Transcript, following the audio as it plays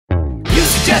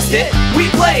suggest it, we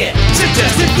play it.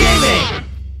 Suggestive Gaming.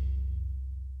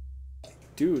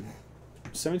 Dude,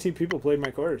 17 people played my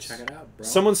course. Check it out, bro.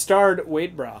 Someone starred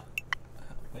Wait Brah.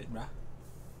 Wait, bro.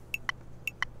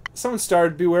 Someone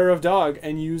starred Beware of Dog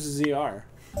and use ZR.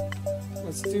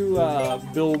 Let's do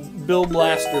Bill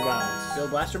Blaster Bounce. Bill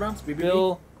Blaster Bounce? BBB?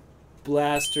 Bill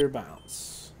Blaster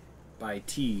Bounce. By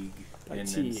Teague and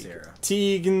then Sarah.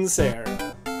 Teague and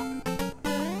Sarah.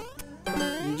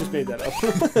 You just made that up.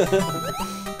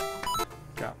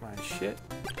 Got my shit.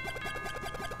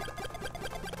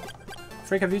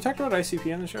 Frank, have you talked about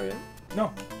ICP on the show yet?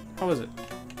 No. How was it?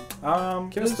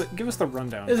 Give us the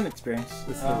rundown. It was an experience.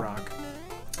 With The Rock.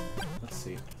 Let's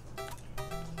see.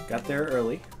 Got there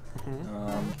early.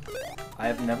 I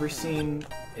have never seen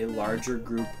a larger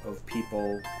group of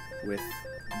people with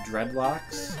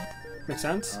dreadlocks. Makes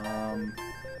sense.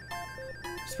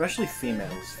 Especially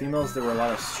females. Females, there were a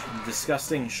lot of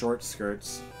disgusting short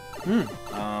skirts.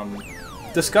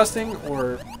 Disgusting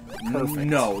or perfect?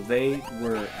 No, they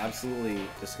were absolutely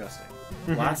disgusting.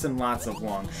 Lots and lots of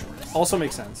long shorts. Also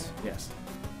makes sense. Yes.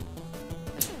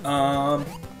 I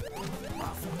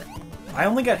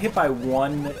only got hit by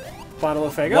one bottle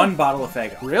of Faygo? One bottle of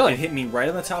Faygo. Really? It hit me right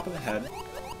on the top of the head,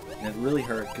 and it really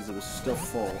hurt because it was still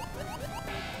full.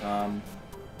 I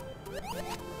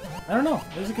don't know.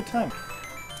 It was a good time.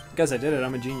 Guys, I did it.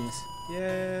 I'm a genius.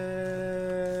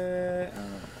 Yeah.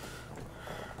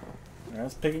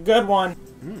 Let's pick a good one.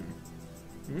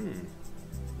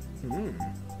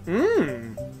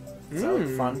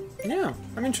 Sounds fun. Yeah,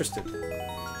 I'm interested.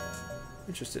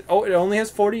 Oh, it only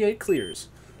has 48 clears.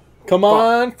 Come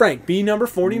on, Frank. Be number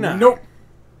 49. Nope.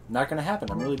 Not gonna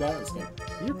happen. I'm really bad at this game.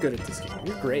 You're good at this game.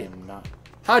 You're great. I'm not.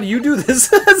 How do you do this?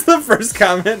 That's the first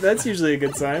comment. That's usually a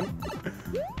good sign.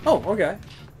 Oh, okay.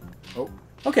 Oh.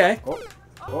 Okay. Oh.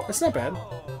 Oh. That's not bad.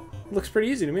 Looks pretty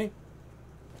easy to me.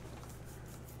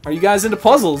 Are you guys into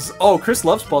puzzles? Oh, Chris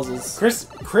loves puzzles.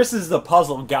 Chris is the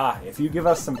puzzle guy. If you give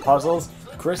us some puzzles,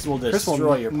 Chris will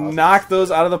destroy your puzzles. Knock those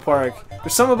out of the park.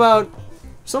 There's some about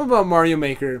Mario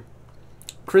Maker.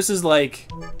 Chris is like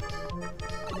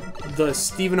the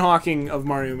Stephen Hawking of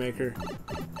Mario Maker.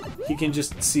 He can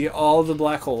just see all the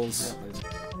black holes.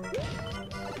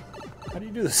 How do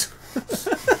you do this?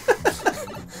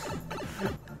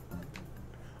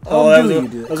 Oh, that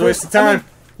was a waste of time.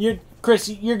 Chris,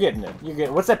 you're getting it. You're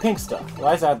getting. What's that pink stuff?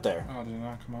 Why is that there? Oh, did it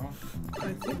not come off?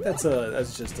 I think that's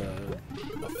just a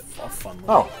fun one.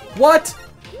 Oh, what?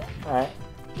 All right.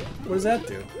 What does that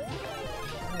do?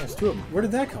 There's two of them. Where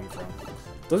did that come from?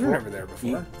 Those were never there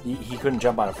before. He couldn't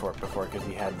jump on it before because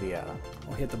he had the.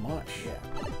 Oh, he had the mush. Yeah.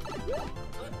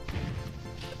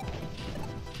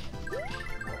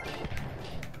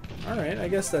 All right, I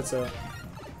guess that's an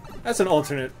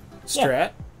alternate strat. Yeah.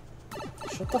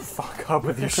 Shut the fuck up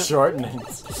with your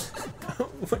shortenings.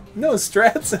 No,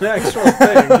 strat's an actual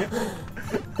thing.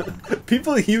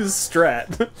 People use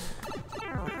strat.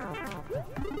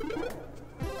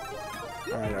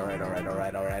 All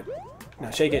right.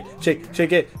 Now shake it.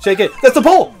 Shake it. That's the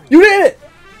pole! You did it!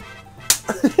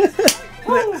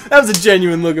 That was a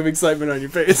genuine look of excitement on your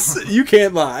face. You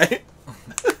can't lie.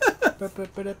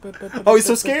 Oh, he's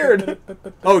so scared.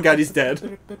 Oh god, he's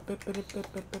dead.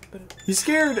 He's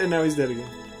scared, and now he's dead again.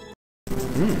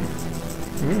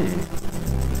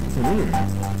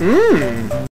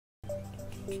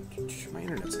 My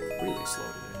internet's really slow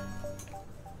today.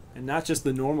 And not just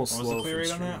the normal slow. What was the clear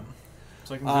rate on that?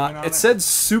 So I can zoom in on it said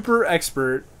super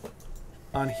expert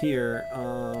on here.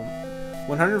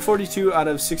 142 out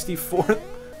of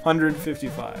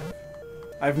 6,455.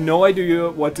 I have no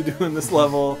idea what to do in this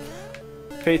level.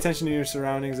 Pay attention to your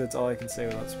surroundings. That's all I can say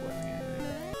without spoiling anything.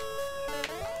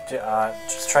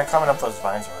 Just try climbing up those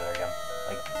vines over there again,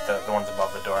 like the ones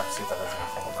above the door. See if that does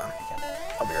anything. Hold on.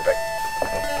 I'll be right back.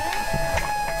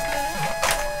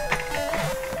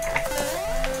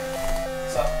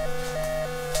 What's up?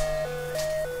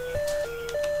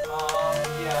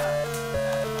 Yeah.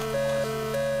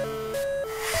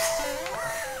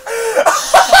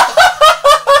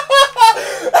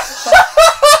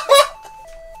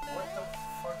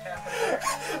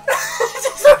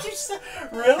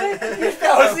 Really?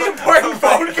 That was the important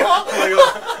phone call?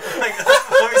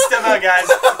 Let me step out, guys.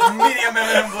 Medium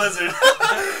M&M Blizzard.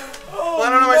 Well, I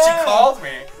don't know why she called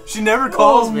me. She never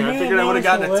calls me. I figured I would have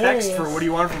gotten a text for what do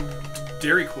you want from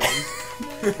Dairy Queen.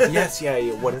 Yes, yeah.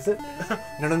 What is it?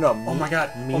 No. Oh my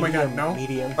god. Medium, oh my god, no.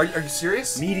 Medium. Are you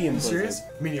serious? Medium. Serious?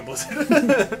 Medium Blizzard.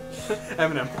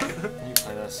 M&M. You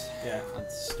play this? Yeah.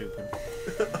 That's stupid.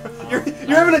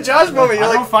 You're having a Josh moment. You're I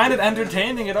like, don't find it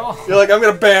entertaining at all. you're like, I'm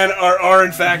gonna ban our R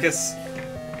and Facus.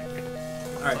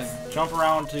 All right. Jump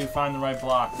around to find the right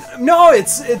block. No,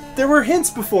 there were hints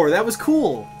before. That was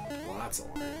cool. Lots of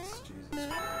hints.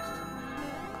 Jesus Christ.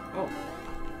 Oh.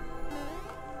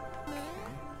 Okay.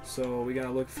 So we gotta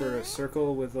look for a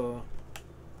circle with 2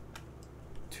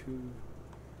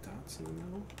 dots in the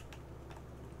middle.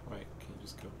 Wait, can you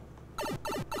just go?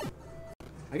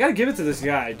 I gotta give it to this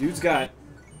guy. Dude's got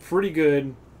pretty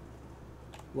good,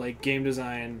 like, game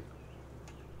design.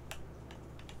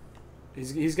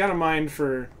 He's got a mind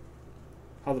for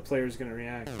how the player's gonna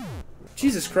react.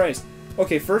 Jesus Christ.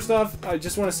 Okay, first off, I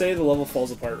just want to say the level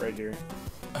falls apart right here.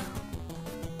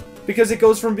 Because it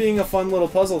goes from being a fun little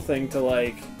puzzle thing to,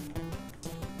 like,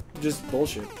 just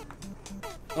bullshit.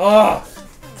 Ugh!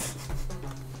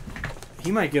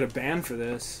 He might get a ban for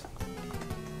this.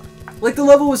 Like, the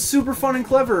level was super fun and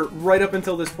clever right up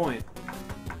until this point.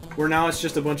 Where now it's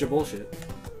just a bunch of bullshit.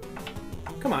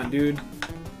 Come on, dude.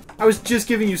 I was just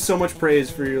giving you so much praise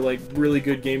for your, like, really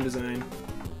good game design.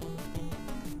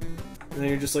 And then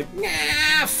you're just like,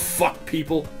 nah, fuck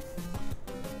people.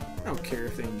 I don't care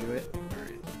if they enjoy it.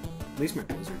 Alright. At least my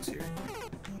Blizzard's here.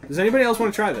 Does anybody else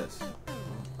want to try this?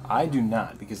 I do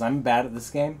not, because I'm bad at this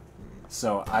game.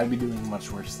 So I'd be doing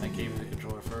much worse than I gave you the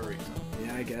controller for a reason.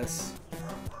 Yeah, I guess.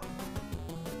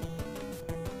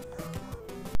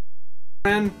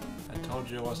 Man. I told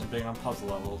you I wasn't big on puzzle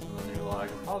levels, and then you're like,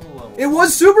 puzzle levels. It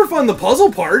was super fun, the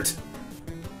puzzle part!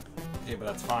 Okay, but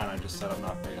that's fine. I just said I'm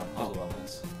not big on puzzle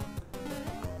levels.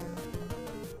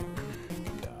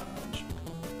 Dodge.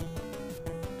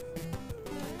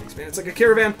 Thanks, man. It's like a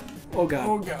caravan. Oh, God.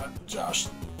 Oh god, Josh.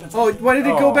 Oh, why did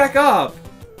it go back up?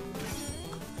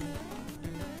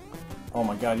 Oh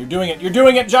my god, you're doing it! You're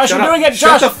doing it, Josh! Shut You're up. doing it,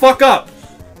 Shut Josh! the fuck up!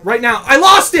 Right now. I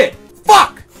lost it!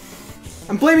 Fuck!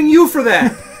 I'm blaming you for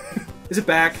that! Is it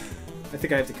back? I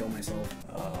think I have to kill myself.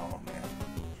 Oh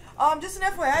man. Just an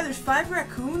FYI, there's 5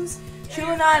 raccoons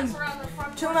chilling on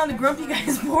the grumpy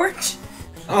guy's porch.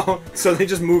 Oh, so they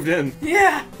just moved in.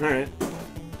 Yeah, Alright.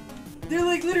 they're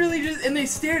like literally just, and they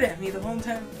stared at me the whole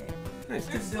time. Nice.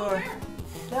 To the door.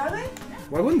 Are they?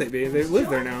 Why wouldn't they be? They live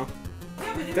there now.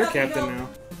 They're captain now.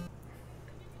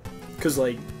 Because,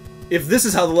 like, if this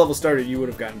is how the level started, you would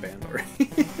have gotten banned already.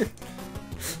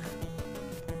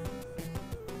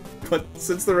 But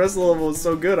since the rest of the level is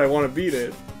so good, I want to beat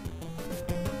it.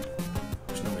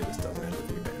 There's no way this doesn't end with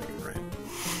me banning him, right?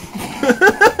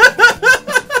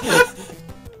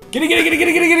 Get it!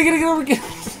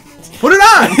 Put it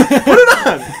on! Put it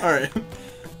on! Alright.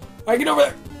 Alright, get over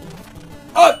there!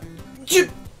 Oh! Chip!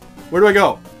 Where do I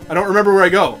go? I don't remember where I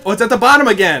go. Oh, it's at the bottom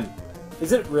again!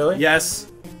 Is it really?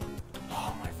 Yes.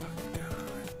 Oh my fucking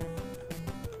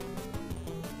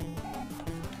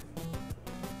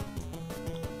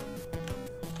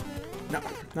god.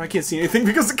 No, I can't see anything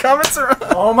because the comments are up.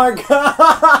 Oh my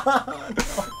god!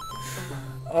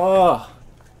 Oh.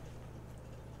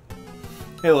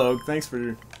 Hey, Logue, thanks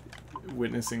for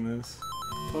witnessing this.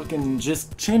 Fucking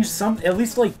just change some. At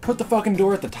least, like, put the fucking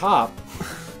door at the top.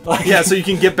 Like, Yeah, so you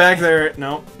can get back there.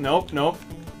 No, nope, nope.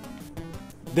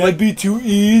 that'd be too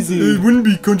easy. It wouldn't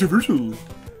be controversial.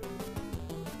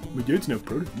 My dad's not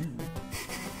proud of you.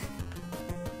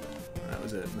 That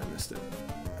was it, and I missed it.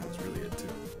 That was really it, too.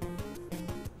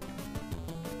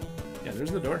 Yeah,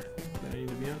 there's the door that I need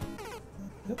to be on.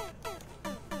 Yep.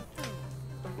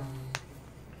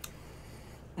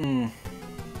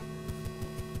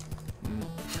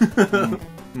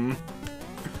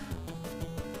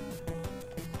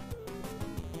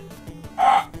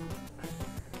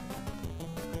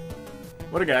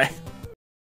 What a guy.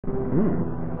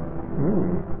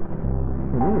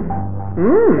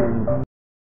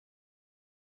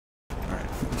 Alright,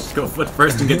 just go foot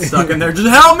first and get stuck in there. Just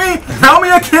help me! Help me!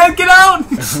 I can't get out!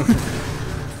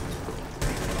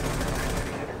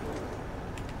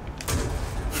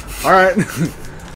 Alright.